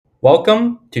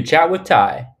Welcome to Chat with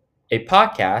Ty, a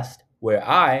podcast where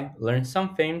I learn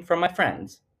something from my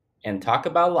friends and talk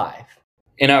about life.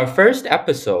 In our first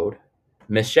episode,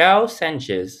 Michelle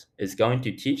Sanchez is going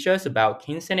to teach us about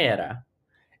Quinceanera,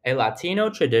 a Latino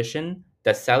tradition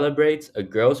that celebrates a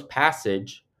girl's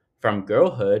passage from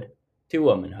girlhood to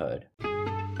womanhood.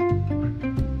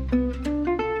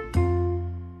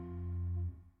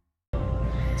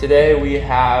 Today we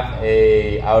have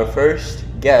our first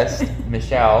guest,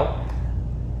 Michelle.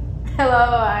 Hello,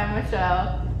 I'm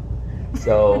Michelle.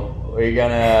 So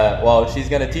she's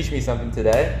gonna teach me something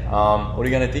today. What are you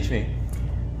gonna teach me?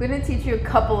 I'm going to teach you a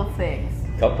couple of things.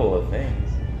 Couple of things.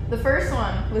 The first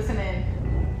one, listen in,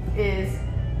 is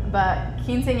about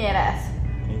quinceañeras,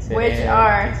 which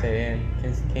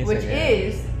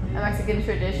is a Mexican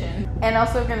tradition. And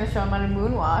also going to show them how to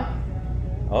moonwalk.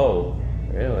 Oh,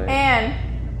 really? And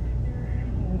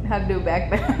how to do a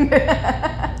backbend.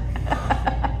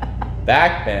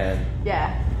 Backbend.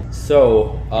 Yeah.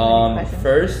 So, Questions?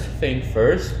 first thing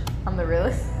first. I'm the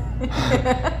realist.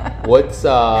 How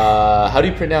do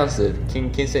you pronounce it?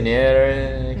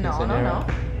 Quinceanera? No.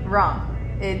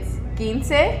 Wrong. It's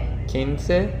Quinceañera.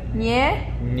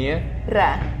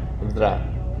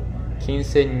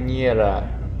 Quinceañera.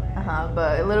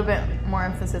 But a little bit more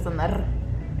emphasis on the r.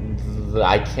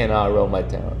 I cannot roll my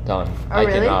tongue. Oh, I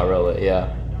really? cannot roll it, yeah.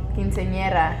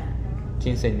 Quinceañera.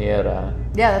 Quinceañera.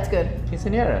 Yeah, that's good.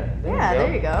 Quinceañera.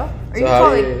 There you go. Or So you can how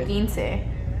call do it quince.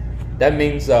 That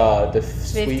means the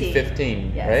sweet 15.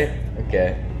 15, Yes. right?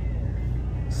 Okay.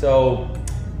 So,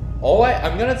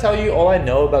 I'm gonna tell you all I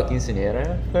know about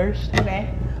quinceañera first. Okay.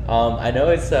 I know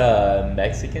it's a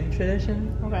Mexican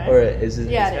tradition. Okay. Or is it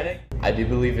Yeah, it Hispanic? I do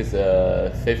believe it's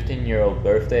a 15-year-old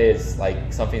birthday. It's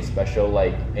like something special,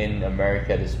 like in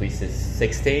America, the sweet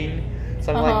 16,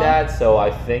 something like that. So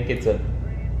I think it's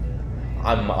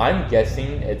I'm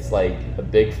guessing it's like a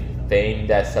big thing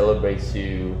that celebrates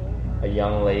a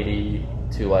young lady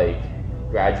to like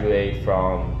graduate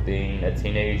from being a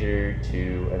teenager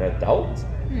to an adult.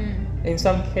 In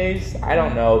some case, I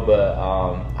don't know, but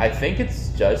I think it's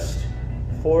just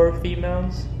for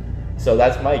females. So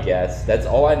that's my guess. That's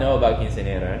all I know about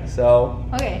quinceañera. So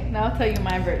Okay, now I'll tell you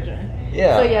my version.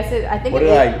 yeah. So yes, I think What it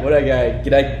did is. I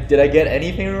get? Did I get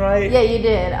anything right? Yeah, you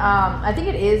did. I think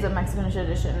it is a Mexican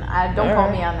tradition. Don't quote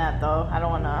Alright. me on that though. I don't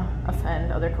want to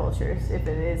offend other cultures if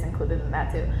it is included in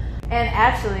that too. And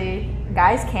actually,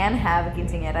 guys can have a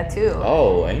quinceañera too.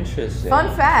 Oh, interesting. Fun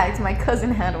fact: my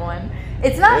cousin had one.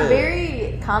 It's not Really?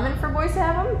 very common for boys to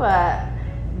have them, but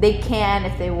they can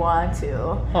if they want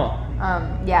to. Huh.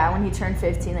 Yeah, when he turned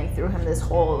 15, they threw him this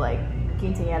whole like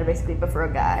quinceañera basically, but for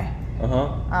a guy.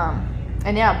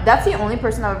 And yeah, that's the only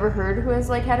person I've ever heard who has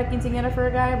like had a quinceañera for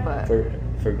a guy. But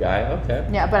For guy, okay.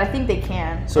 yeah, but I think they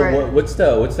can. So Or- what's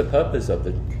the purpose of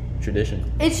the tradition?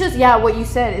 It's just what you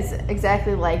said is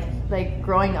exactly like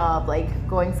growing up, like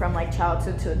going from like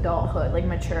childhood to adulthood, like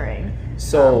maturing.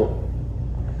 So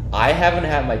I haven't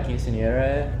had my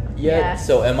quinceañera yet. Yeah,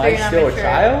 So am so I you're not still a mature.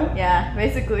 child? Yeah,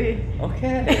 basically.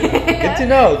 Okay. Good to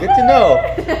know. Good to know.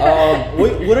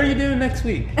 What are you doing next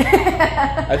week?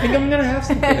 I think I'm gonna have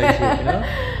something next week. You know.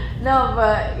 No,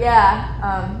 but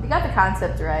yeah, you got the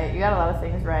concept right. You got a lot of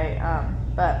things right.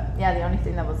 But yeah, the only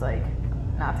thing that was like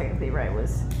not technically right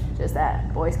was just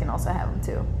that boys can also have them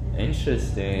too.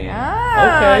 Interesting.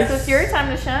 Okay, so it's your time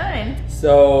to shine.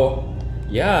 So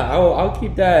yeah, I'll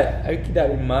keep that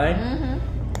in mind.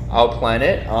 I'll plan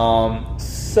it.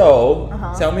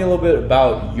 Tell me a little bit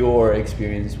about your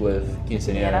experience with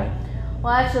quinceañera.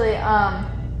 Well, actually, I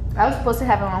was supposed to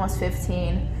have it when I was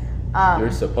 15. You're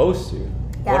supposed to.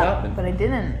 Yeah, What happened? but I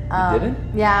didn't. You didn't?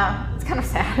 Yeah, it's kind of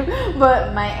sad.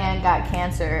 But my aunt got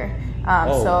cancer.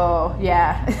 Oh. So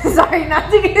yeah, sorry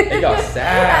not to get. It got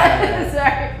sad.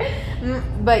 Sorry.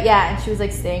 But yeah, and she was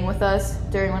like staying with us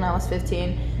during when I was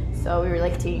 15. So we were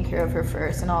like taking care of her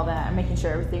first and all that, and making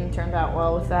sure everything turned out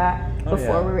well with that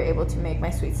before we were able to make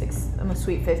my sweet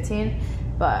 15.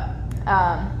 But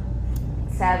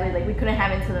sadly, like we couldn't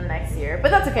have it until the next year.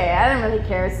 But that's okay. I didn't really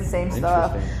care. It's the same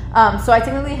stuff. So I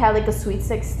technically had like a sweet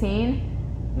 16.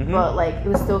 But like it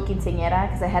was still quinceañera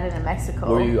because I had it in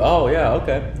Mexico. Were you? Oh yeah,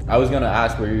 okay. I was gonna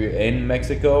ask, were you in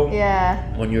Mexico?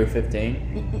 Yeah. When you were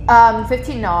 15?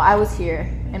 15. No, I was here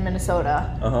in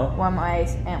Minnesota when my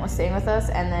aunt was staying with us,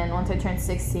 and then once I turned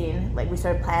 16, like we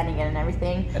started planning it and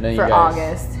everything And then for you guys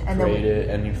August, and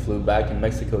and you flew back in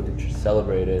Mexico to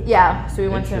celebrate it. yeah, so we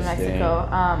went to Interesting. Mexico.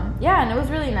 Yeah, and it was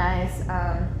really nice.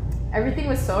 Everything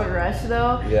was so rushed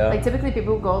though. Yeah. Like typically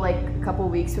people go like a couple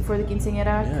weeks before the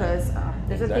quinceañera because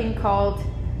there's a thing called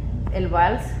el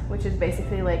vals, which is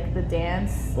basically like the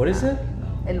dance. What is it?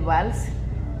 El vals.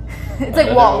 It's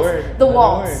like waltz. The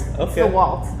waltz. Okay. It's the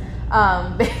waltz.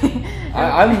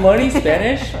 I'm learning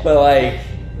Spanish, but like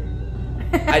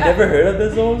I never heard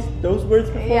of those words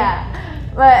before.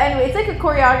 Yeah, but anyway, it's like a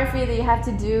choreography that you have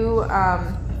to do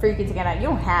for your quinceañera. You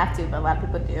don't have to, but a lot of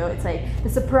people do. It's like the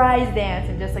surprise dance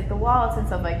and just like the waltz and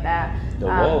stuff like that. The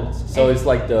waltz. So it's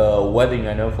like the wedding.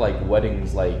 I know for like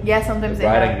weddings, like yeah, sometimes the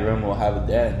bride and groom will have a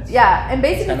dance. Yeah, and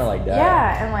basically kind of like that.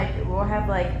 Yeah, and like we'll have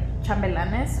like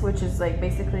chambelanes, which is like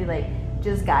basically like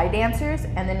just guy dancers,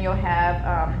 and then you'll have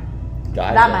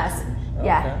damas. Okay.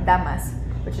 Yeah, damas,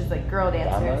 which is like girl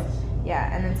dancers. Damas?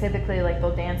 Yeah, and then typically like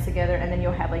they'll dance together, and then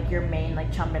you'll have like your main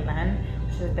like chambelan,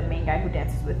 which is like the main guy who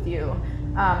dances with you.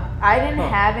 I didn't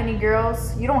have any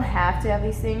girls. You don't have to have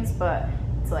these things, but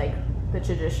it's like the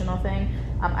traditional thing.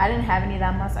 I didn't have any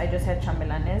damas. I just had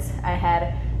chambelanes. I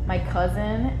had my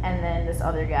cousin and then this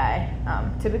other guy.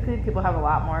 Typically people have a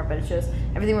lot more, but it's just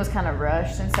everything was kind of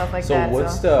rushed and stuff like that.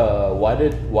 So why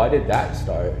did that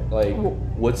start? Like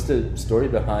what's the story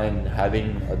behind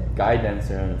having a guy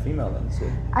dancer and a female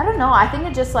dancer? I don't know. I think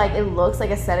it just like it looks like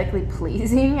aesthetically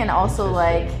pleasing, and also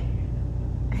like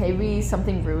maybe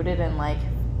something rooted in like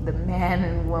the man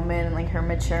and woman and like her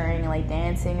maturing and like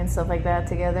dancing and stuff like that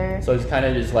together. So it's kind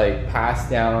of just like passed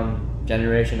down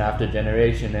generation after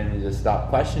generation, and you just stop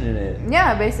questioning it.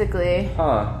 Yeah, basically.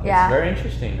 Huh. Yeah. It's very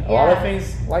interesting. A lot of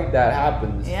things like that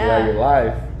happens throughout your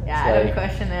life. Yeah, I don't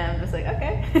question it. I'm just like,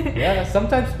 okay. Yeah,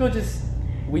 sometimes people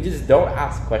we just don't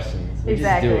ask questions. We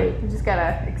just do it. You just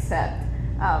gotta accept.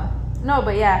 No,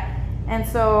 but yeah. And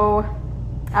so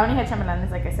I only had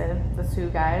chambelanes, like I said, the two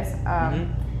guys.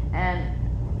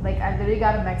 And like I literally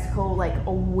got to Mexico like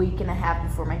a week and a half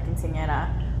before my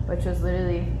quinceañera, which was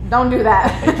literally, don't do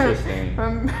that. Interesting.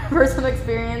 From personal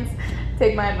experience,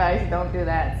 take my advice, don't do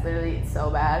that. It's literally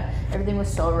so bad. Everything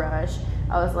was so rushed.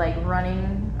 I was like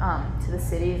running to the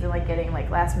cities and like getting like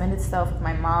last minute stuff with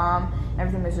my mom.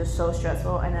 Everything was just so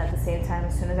stressful. And then at the same time,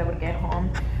 as soon as I would get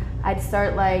home, I'd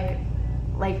start like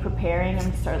preparing, and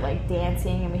we'd start like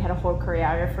dancing, and we had a whole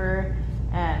choreographer.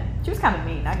 And she was kind of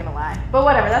mean, not gonna lie. But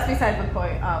whatever, that's besides the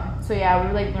point. So yeah, we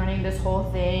were like learning this whole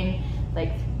thing,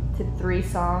 like to 3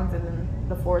 songs, and then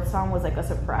the 4th song was like a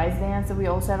surprise dance that we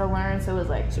also had to learn. So it was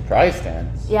like surprise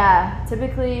dance. Yeah,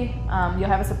 typically you'll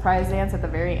have a surprise dance at the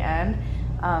very end.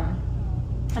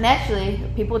 And actually,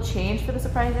 people changed for the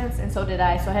surprise dance, and so did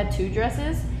I. So I had 2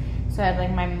 dresses. So I had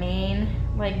like my main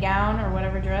like gown or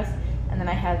whatever dress, and then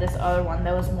I had this other one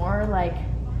that was more like,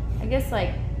 I guess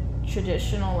like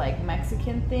traditional like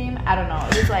Mexican theme. I don't know.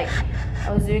 It was like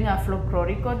I was doing a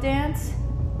folklorico dance.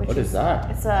 What is that?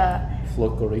 It's a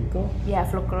folklorico. Yeah,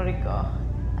 folklorico,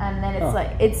 and then it's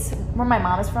like it's where my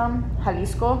mom is from,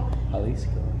 Jalisco.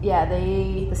 Jalisco. Yeah,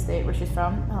 the state where she's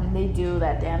from. They do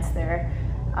that dance there.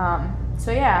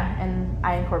 So yeah, and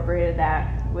I incorporated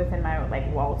that within my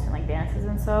like waltz and like dances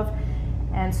and stuff.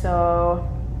 And so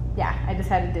yeah, I just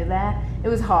had to do that. It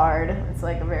was hard. It's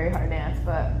like a very hard dance,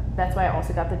 but that's why I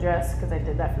also got the dress, because I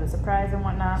did that for the surprise and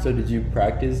whatnot. So did you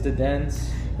practice the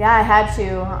dance? Yeah, I had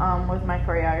to with my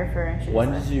choreographer. And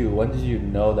she when did you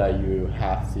know that you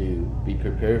have to be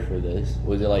prepared for this?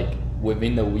 Was it like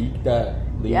within the week that?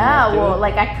 Yeah, well,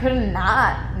 like I could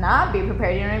not be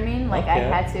prepared. You know what I mean? Like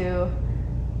okay. I had to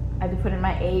put in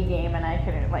my A game, and I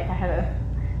couldn't. Like I had to,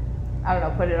 I don't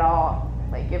know, put it all,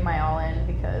 like give my all in,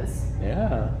 because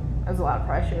it was a lot of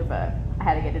pressure, but I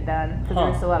had to get it done because there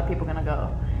was still a lot of people gonna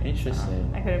go.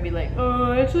 Interesting. I couldn't be like,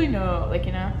 oh, actually no, like,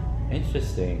 you know.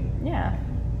 Interesting. Yeah.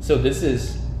 So this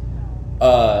is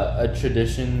a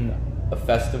tradition, a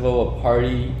festival, a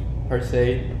party per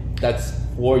se that's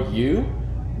for you,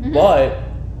 but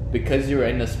because you're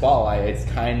in the spotlight, it's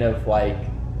kind of like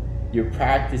you're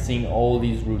practicing all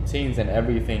these routines and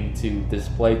everything to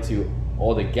display to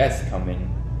all the guests coming.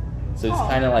 So it's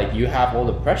kind of like you have all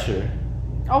the pressure.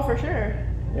 Oh, for sure.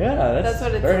 Yeah, that's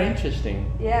what it's very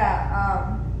interesting.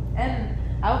 Yeah, and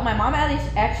my mom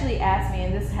actually asked me,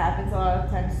 and this happens a lot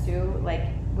of times too, like,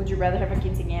 would you rather have a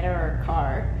quinceañera or a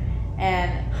car?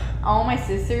 And all my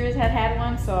sisters had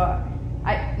one, so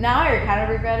I kind of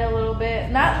regret it a little bit.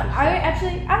 I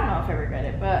don't know if I regret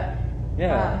it, but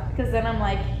because then I'm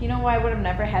like, you know what, I would have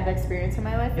never had that experience in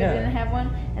my life if I didn't have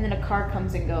one. And then a car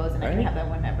comes and goes, and I can have that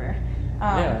whenever.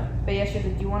 But yeah, she was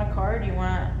like, do you want a car or do you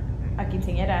want a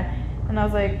quinceañera? And I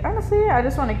was like, honestly, I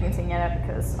just want a quinceañera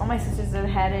because all my sisters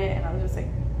had it, and I was just like,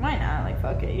 why not? Like,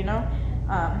 fuck it, you know?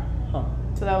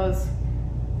 So that was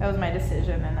my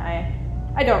decision, and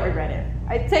I don't regret it.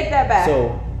 I take that back.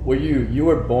 So you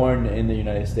were born in the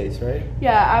United States, right?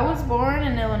 Yeah, I was born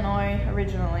in Illinois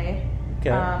originally.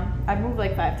 Okay. I moved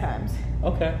like 5 times.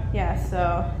 Okay. Yeah,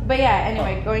 so, but yeah,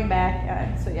 anyway, going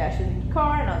back, so yeah, she was in the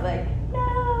car, and I was like, no,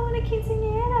 I want a a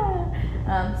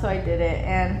quinceanera. So I did it,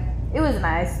 and it was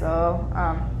nice though.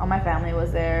 All my family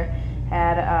was there.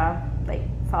 Had like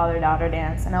father-daughter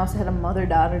dance, and I also had a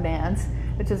mother-daughter dance,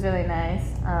 which was really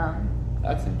nice.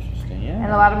 That's interesting, yeah.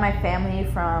 And a lot of my family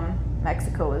from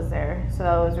Mexico was there, so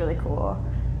that was really cool.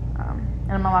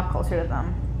 And I'm a lot closer to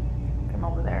them from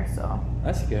over there, so.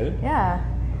 That's good. Yeah.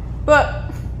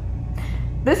 But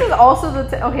this is also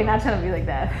the okay, not trying to be like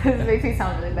that. This makes me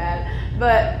sound really bad.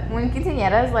 But when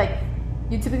quinceañeras, like,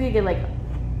 you typically get like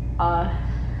a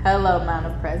hella amount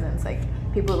of presents. Like,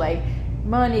 people like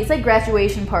money. It's like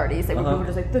graduation parties. Like, where people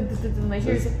just like, dun, dun, dun, dun, like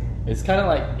here's. It's kind of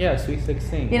like, yeah, Sweet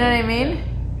 16. You know what I mean? Yeah.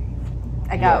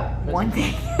 I got one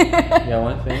thing. Yeah,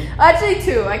 one thing? Actually,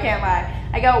 two. I can't lie.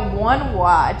 I got one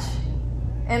watch.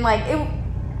 And, like, it...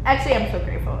 Actually, I'm so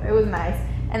grateful. It was nice.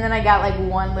 And then I got, like,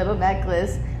 one little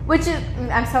necklace. Which is...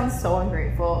 I sound so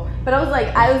ungrateful. But I was, like...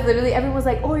 I was literally... Everyone was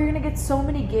like, oh, you're going to get so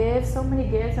many gifts. So many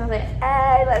gifts. And I was like,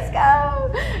 hey, let's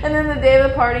go. And then the day of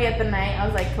the party at the night, I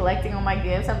was, like, collecting all my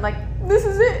gifts. I'm like, this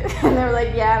is it. And they were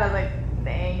like, yeah. And I was like,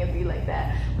 dang, it'd be like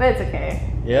that. But it's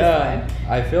okay. Yeah.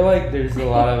 I feel like there's a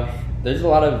lot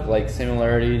of like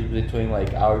similarities between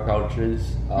like our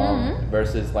cultures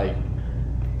versus like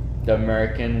the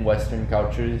American Western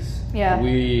cultures. Yeah.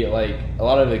 We like a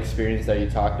lot of experience that you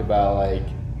talked about, like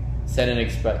setting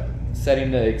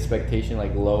the expectation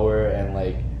like lower, and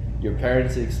like your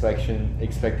parents'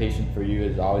 expectation for you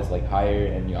is always like higher,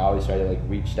 and you always try to like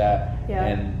reach that. Yeah.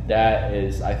 And that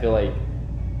is, I feel like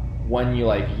when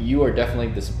you are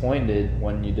definitely disappointed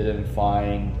when you didn't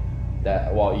find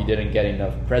that, well, you didn't get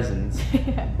enough presents.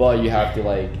 But you have to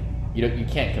like, you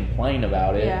can't complain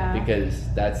about it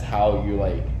because that's how you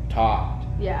like taught.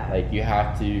 Yeah. Like you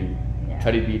have to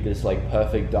try to be this like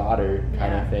perfect daughter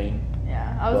kind of thing.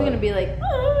 Yeah. I was gonna be like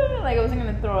I wasn't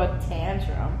gonna throw a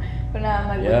tantrum, but now I'm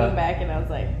like looking back and I was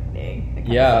like, dang.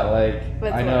 Yeah, like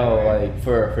I know, like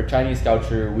for Chinese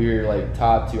culture, we're like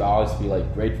taught to always be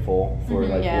like grateful for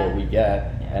like what we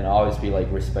get, and always be like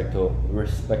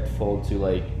respectful to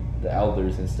like the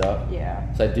elders and stuff.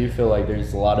 Yeah. So I do feel like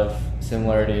there's a lot of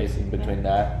similarities in between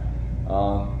that.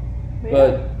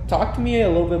 But talk to me a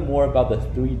little bit more about the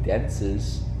three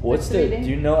dances. Do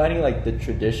you know any like the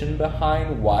tradition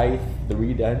behind why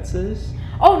three dances?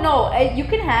 Oh no, you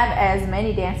can have as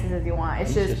many dances as you want.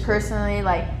 It's just personally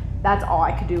like that's all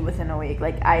I could do within a week.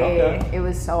 Like it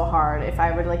was so hard. If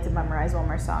I would like to memorize one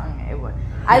more song, it would.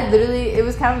 It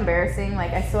was kind of embarrassing.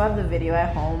 Like I still have the video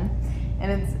at home,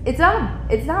 and it's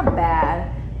not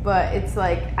bad, but it's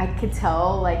like I could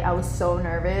tell like I was so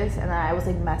nervous and I was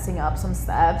like messing up some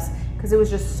steps because it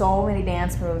was just so many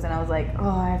dance moves, and I was like, oh,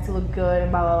 I have to look good and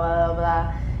blah blah blah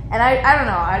blah. And I don't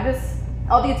know. I just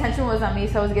all the attention was on me,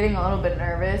 so I was getting a little bit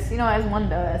nervous, as one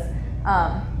does.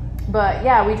 But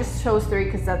yeah, we just chose three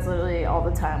because that's literally all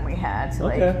the time we had. So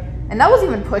and that was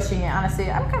even pushing it.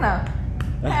 Honestly, I'm kind of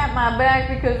pat my back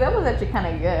because that was actually kind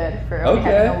of good for only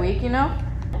having a week,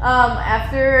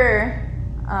 After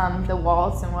the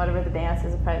waltz and whatever the dance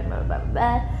is, probably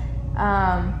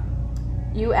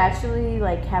you actually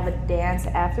like have a dance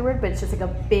afterward, but it's just like a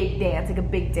big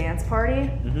dance party.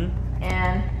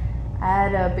 And I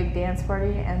had a big dance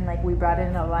party, and like we brought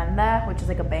in a banda, which is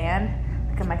like a band,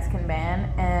 like a Mexican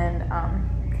band, and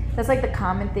that's like the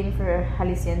common thing for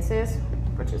Jaliscienses,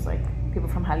 which is like people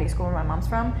from Jalisco, where my mom's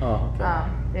from. Oh, okay.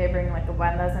 They bring like the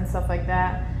bandas and stuff like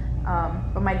that.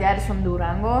 But my dad is from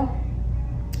Durango.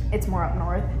 It's more up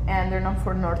north, and they're known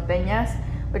for norteñas,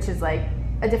 which is like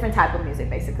a different type of music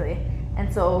basically.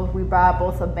 And so we brought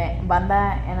both a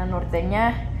banda and a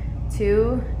norteña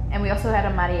too, and we also had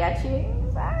a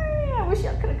mariachi. Sorry, I wish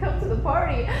y'all could have come to the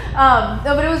party. No,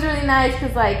 but it was really nice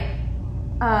because like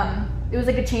it was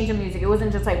like a change of music. It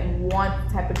wasn't just like one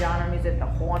type of genre of music the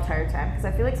whole entire time, because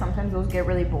I feel like sometimes those get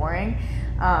really boring.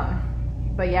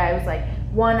 But yeah, it was like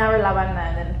 1 hour la banda,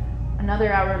 and then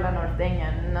another hour la norteña,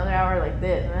 and another hour like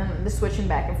this, and then just switching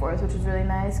back and forth, which was really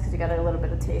nice because you got a little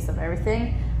bit of taste of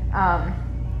everything.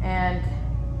 And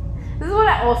this is what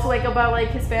I also like about like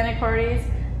Hispanic parties.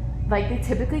 Like they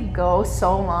typically go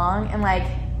so long, and like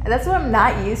that's what I'm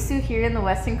not used to here in the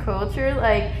Western culture.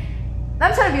 Like,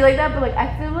 not trying to be like that, but like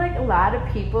I feel like a lot of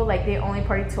people like they only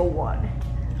party till 1.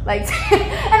 Like,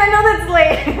 and I know that's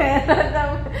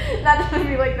late. Not trying to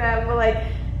be like that, but like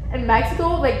in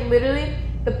Mexico, like literally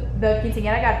the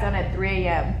quinceañera got done at 3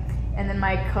 a.m. and then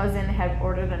my cousin had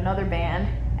ordered another band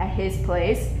at his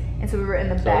place. And so we were in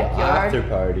the backyard. After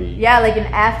party. Yeah, like an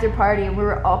after party, and we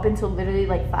were up until literally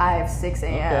like 5, 6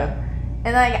 a.m. Okay.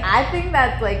 And like I think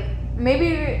that's like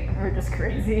maybe we're just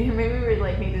crazy. Maybe we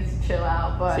like needed to chill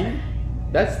out. But see,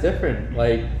 that's different.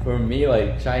 Like for me,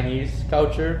 like Chinese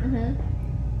culture,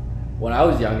 when I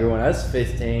was younger, when I was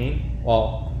 15,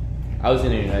 well, I was in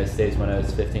the United States when I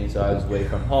was 15, so I was away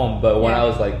from home. But when I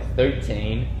was like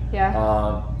 13,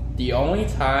 the only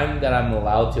time that I'm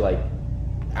allowed to like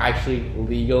actually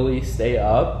legally stay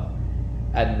up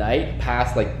at night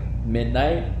past like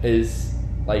midnight is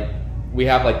like we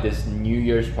have like this New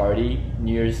Year's party,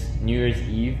 New Year's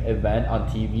Eve event on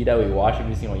TV that we watch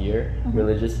every single year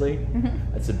religiously.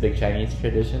 It's a big Chinese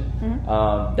tradition.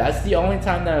 That's the only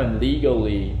time that I'm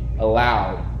legally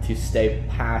allowed to stay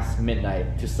past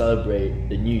midnight to celebrate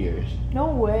the New Year's. No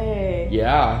way.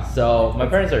 Yeah, so my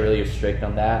parents are really strict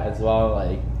on that as well.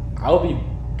 Like, I'll be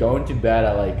going to bed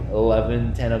at like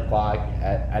 11, 10 o'clock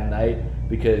at night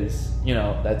because, you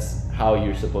know, that's how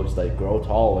you're supposed to like grow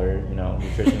taller, you know,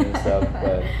 nutrition and stuff.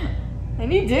 But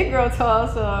and you did grow tall,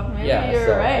 so maybe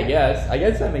you're right. I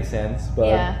guess that makes sense.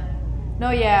 But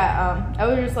I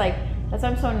was just like, that's why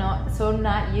I'm so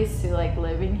not used to like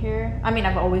living here. I mean,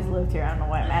 I've always lived here. I don't know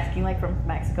why I'm asking, like from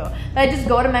Mexico. But I just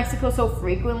go to Mexico so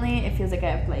frequently. It feels like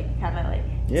I have like kind of like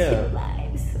two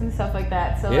lives and stuff like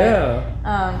that. So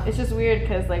it's just weird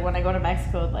because like when I go to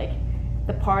Mexico, like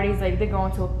the parties like they go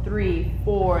until 3,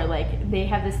 4. Like they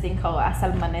have this thing called hasta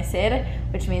el amanecer,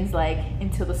 which means like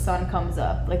until the sun comes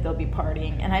up. Like they'll be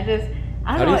partying, and I don't know.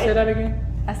 How do you say that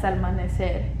again? Hasta el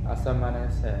amanecer. Hasta el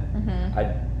amanecer.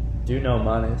 I do know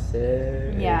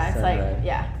amanecer. Yeah, it's like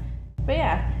but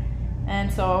yeah.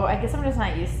 And so I guess I'm just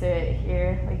not used to it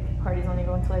here. Like parties only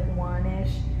go until like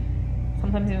 1-ish.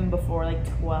 Sometimes even before like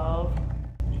 12.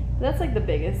 But that's like the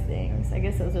biggest things. I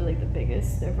guess those are like the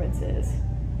biggest differences.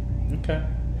 Okay.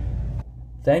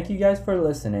 Thank you guys for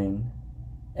listening.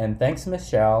 And thanks,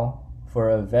 Michelle, for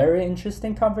a very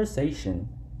interesting conversation.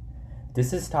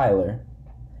 This is Tyler.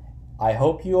 I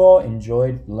hope you all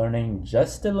enjoyed learning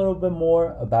just a little bit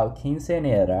more about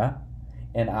Quinceanera.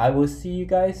 And I will see you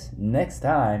guys next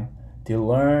time to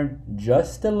learn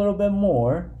just a little bit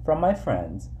more from my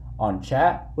friends on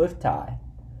Chat with Ty.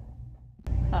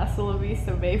 Hasta la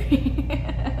vista, baby.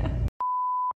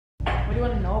 What do you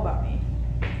want to know about me?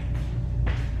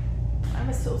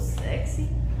 I'm so sexy.